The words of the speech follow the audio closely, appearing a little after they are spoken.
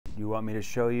you want me to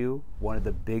show you one of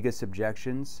the biggest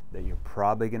objections that you're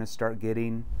probably going to start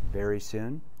getting very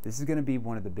soon? This is going to be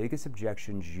one of the biggest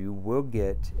objections you will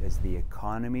get as the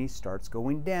economy starts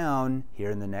going down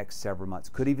here in the next several months.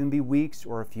 Could even be weeks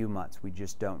or a few months. We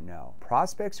just don't know.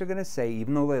 Prospects are going to say,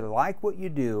 even though they like what you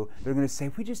do, they're going to say,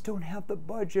 we just don't have the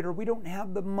budget, or we don't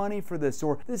have the money for this,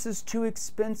 or this is too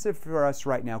expensive for us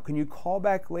right now. Can you call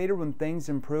back later when things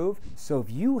improve? So if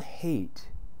you hate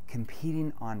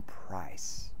competing on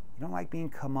price, you don't like being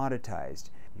commoditized,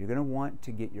 you're going to want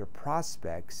to get your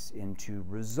prospects into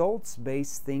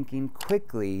results-based thinking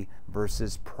quickly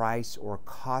versus price or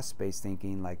cost-based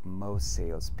thinking like most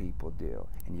salespeople do.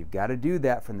 And you've got to do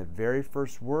that from the very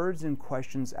first words and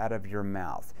questions out of your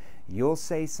mouth. You'll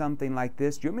say something like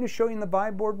this. Do you want me to show you in the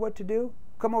vibe board what to do?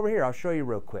 Come over here, I'll show you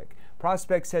real quick.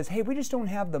 Prospect says, hey, we just don't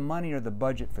have the money or the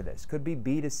budget for this. Could be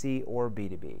B2C or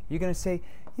B2B. You're going to say,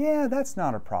 yeah, that's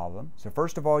not a problem. So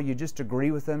first of all, you just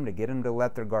agree with them to get them to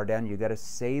let their guard down. You got to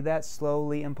say that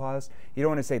slowly and pause. You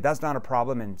don't want to say, that's not a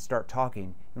problem, and start talking.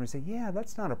 You want to say, yeah,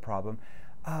 that's not a problem.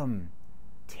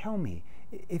 Tell me,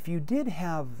 if you did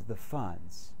have the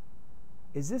funds,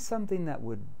 is this something that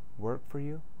would work for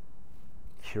you?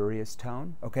 Curious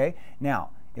tone, okay?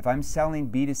 Now, if I'm selling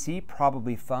B2C,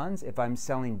 probably funds. If I'm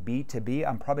selling B2B,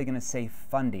 I'm probably going to say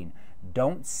funding.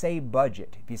 Don't say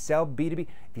budget. If you sell B2B,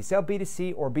 if you sell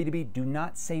B2C or B2B, do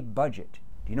not say budget.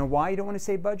 Do you know why you don't want to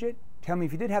say budget? Tell me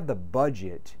if you did have the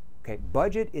budget. Okay,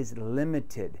 budget is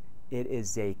limited. It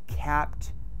is a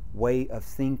capped way of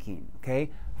thinking,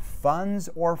 okay? Funds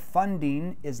or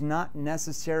funding is not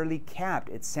necessarily capped.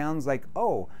 It sounds like,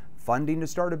 oh, funding to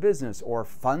start a business or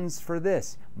funds for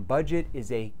this. Budget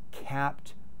is a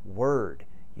capped word.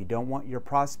 You don't want your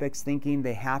prospects thinking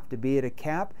they have to be at a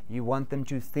cap. You want them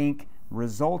to think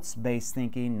results-based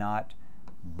thinking, not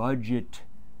budget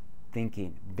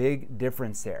thinking. Big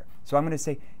difference there. So I'm going to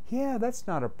say, yeah, that's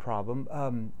not a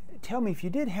problem. Tell me, if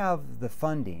you did have the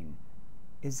funding,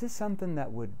 is this something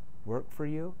that would work for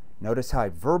you? Notice how I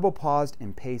verbal paused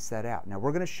and paced that out. Now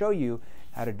we're going to show you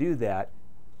how to do that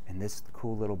in this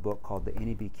cool little book called the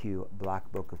NEBQ Black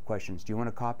Book of Questions. Do you want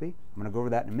a copy? I'm going to go over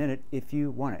that in a minute if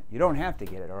you want it. You don't have to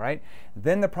get it, all right?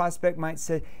 Then the prospect might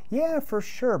say, yeah, for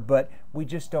sure, but we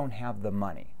just don't have the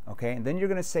money, okay? And then you're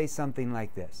going to say something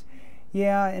like this.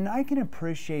 Yeah, and I can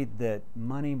appreciate that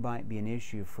money might be an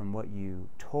issue from what you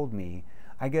told me.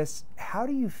 I guess, how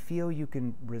do you feel you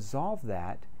can resolve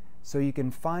that so you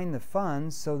can find the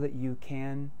funds so that you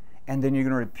can, and then you're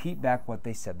going to repeat back what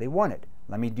they said they wanted.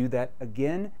 Let me do that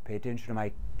again. Pay attention to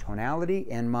my tonality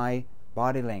and my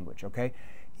body language, okay?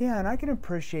 Yeah, and I can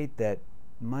appreciate that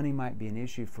money might be an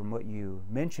issue from what you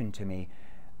mentioned to me.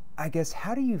 I guess,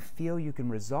 how do you feel you can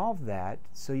resolve that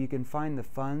so you can find the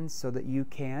funds so that you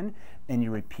can, and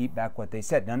you repeat back what they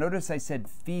said. Now notice I said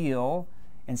feel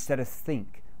instead of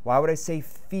think. Why would I say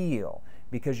feel?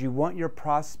 Because you want your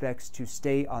prospects to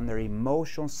stay on their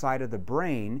emotional side of the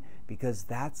brain, because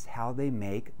that's how they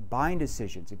make buying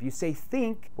decisions. If you say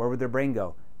think, where would their brain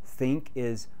go? Think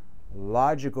is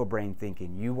logical brain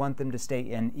thinking. You want them to stay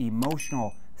in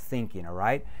emotional thinking, all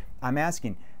right? I'm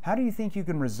asking, how do you think you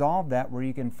can resolve that where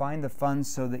you can find the funds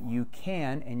so that you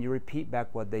can, and you repeat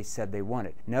back what they said they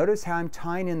wanted. Notice how I'm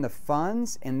tying in the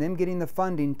funds and them getting the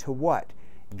funding to what?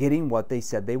 Getting what they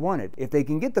said they wanted. If they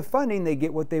can get the funding, they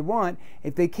get what they want.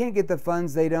 If they can't get the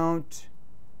funds, they don't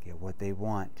get what they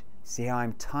want. See how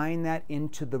I'm tying that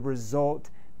into the result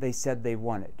they said they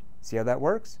wanted? See how that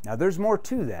works? Now there's more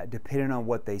to that depending on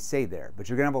what they say there, but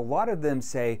you're gonna have a lot of them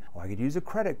say, oh, I could use a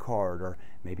credit card, or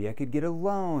maybe I could get a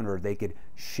loan, or they could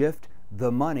shift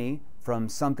the money from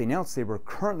something else they were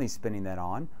currently spending that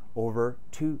on over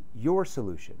to your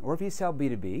solution. Or if you sell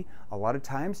B2B, a lot of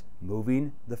times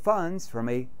moving the funds from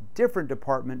a different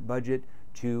department budget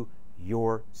to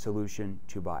your solution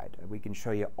to buy it. We can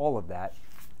show you all of that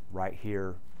right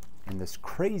here in this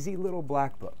crazy little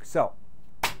black book. So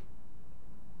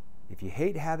if you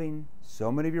hate having so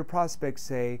many of your prospects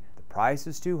say the price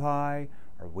is too high,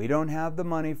 or we don't have the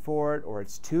money for it, or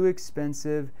it's too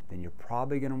expensive, then you're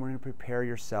probably going to want to prepare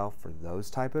yourself for those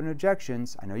type of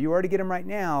objections. I know you already get them right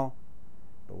now,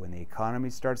 but when the economy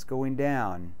starts going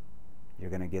down, you're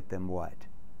going to get them what?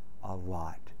 A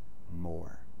lot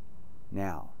more.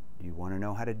 Now, do you want to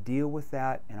know how to deal with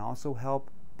that and also help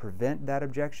prevent that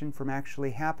objection from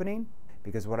actually happening?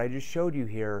 Because what I just showed you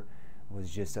here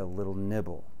was just a little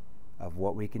nibble of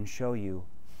what we can show you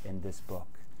in this book,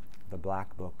 the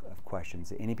Black Book of Questions,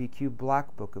 the NEBQ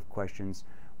Black Book of Questions,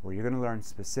 where you're going to learn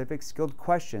specific skilled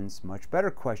questions, much better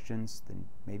questions than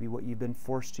maybe what you've been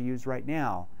forced to use right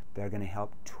now. They're going to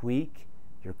help tweak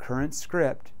your current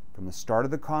script from the start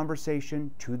of the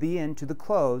conversation to the end, to the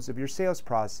close of your sales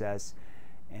process,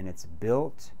 and it's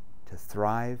built to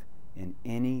thrive in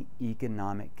any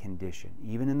economic condition,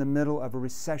 even in the middle of a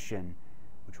recession,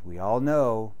 which we all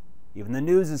know, even the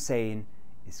news is saying,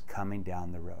 is coming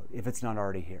down the road, if it's not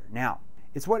already here. Now,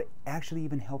 it's what actually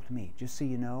even helped me. Just so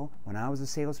you know, when I was a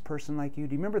salesperson like you,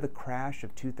 do you remember the crash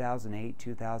of 2008,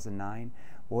 2009?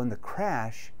 Well, in the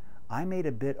crash, I made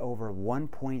a bit over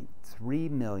 $1.3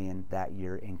 million that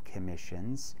year in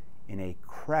commissions in a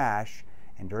crash,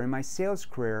 and during my sales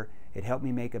career, it helped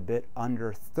me make a bit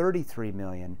under $33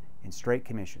 million in straight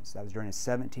commissions. That was during a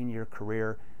 17-year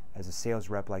career as a sales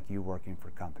rep like you working for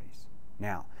companies.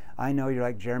 Now, I know you're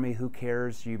like, Jeremy, who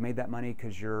cares? You made that money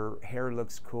because your hair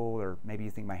looks cool, or maybe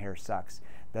you think my hair sucks.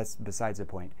 That's besides the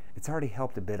point. It's already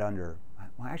helped a bit under,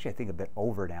 well, actually I think a bit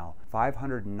over now,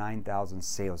 509,000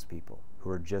 salespeople who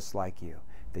are just like you.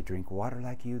 They drink water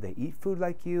like you, they eat food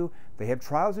like you, they have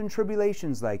trials and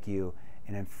tribulations like you,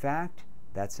 and in fact,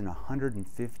 that's in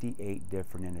 158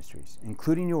 different industries,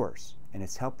 including yours. And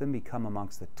it's helped them become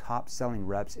amongst the top selling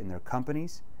reps in their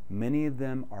companies. Many of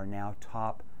them are now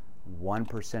top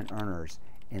 1% earners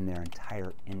in their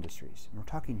entire industries. And we're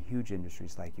talking huge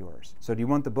industries like yours. So do you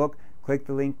want the book? Click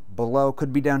the link below.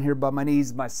 Could be down here by my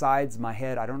knees, my sides, my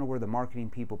head. I don't know where the marketing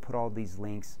people put all these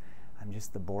links. I'm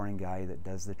just the boring guy that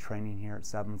does the training here at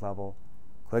 7th level.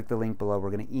 Click the link below.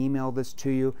 We're going to email this to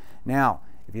you. Now,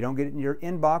 if you don't get it in your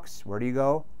inbox, where do you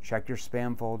go? Check your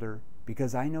spam folder.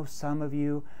 Because I know some of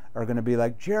you are going to be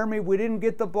like, Jeremy, we didn't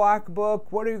get the black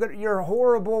book. What are you going to, you're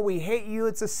horrible. We hate you.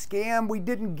 It's a scam. We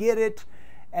didn't get it.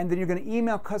 And then you're going to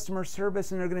email customer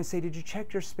service and they're going to say, did you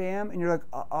check your spam? And you're like,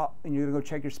 and you're going to go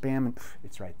check your spam and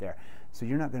it's right there. So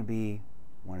you're not going to be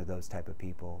one of those type of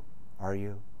people, are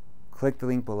you? Click the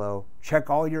link below, check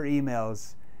all your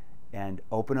emails, and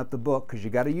open up the book, because you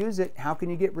got to use it. How can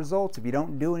you get results if you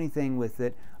don't do anything with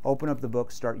it? Open up the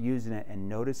book, start using it, and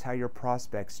notice how your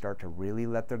prospects start to really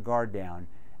let their guard down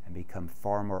and become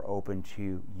far more open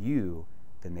to you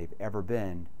than they've ever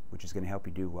been, which is going to help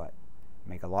you do what?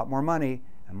 Make a lot more money,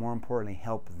 and more importantly,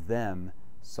 help them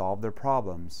solve their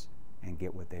problems and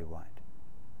get what they want.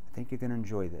 I think you're going to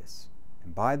enjoy this.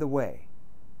 And by the way,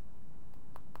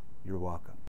 you're welcome.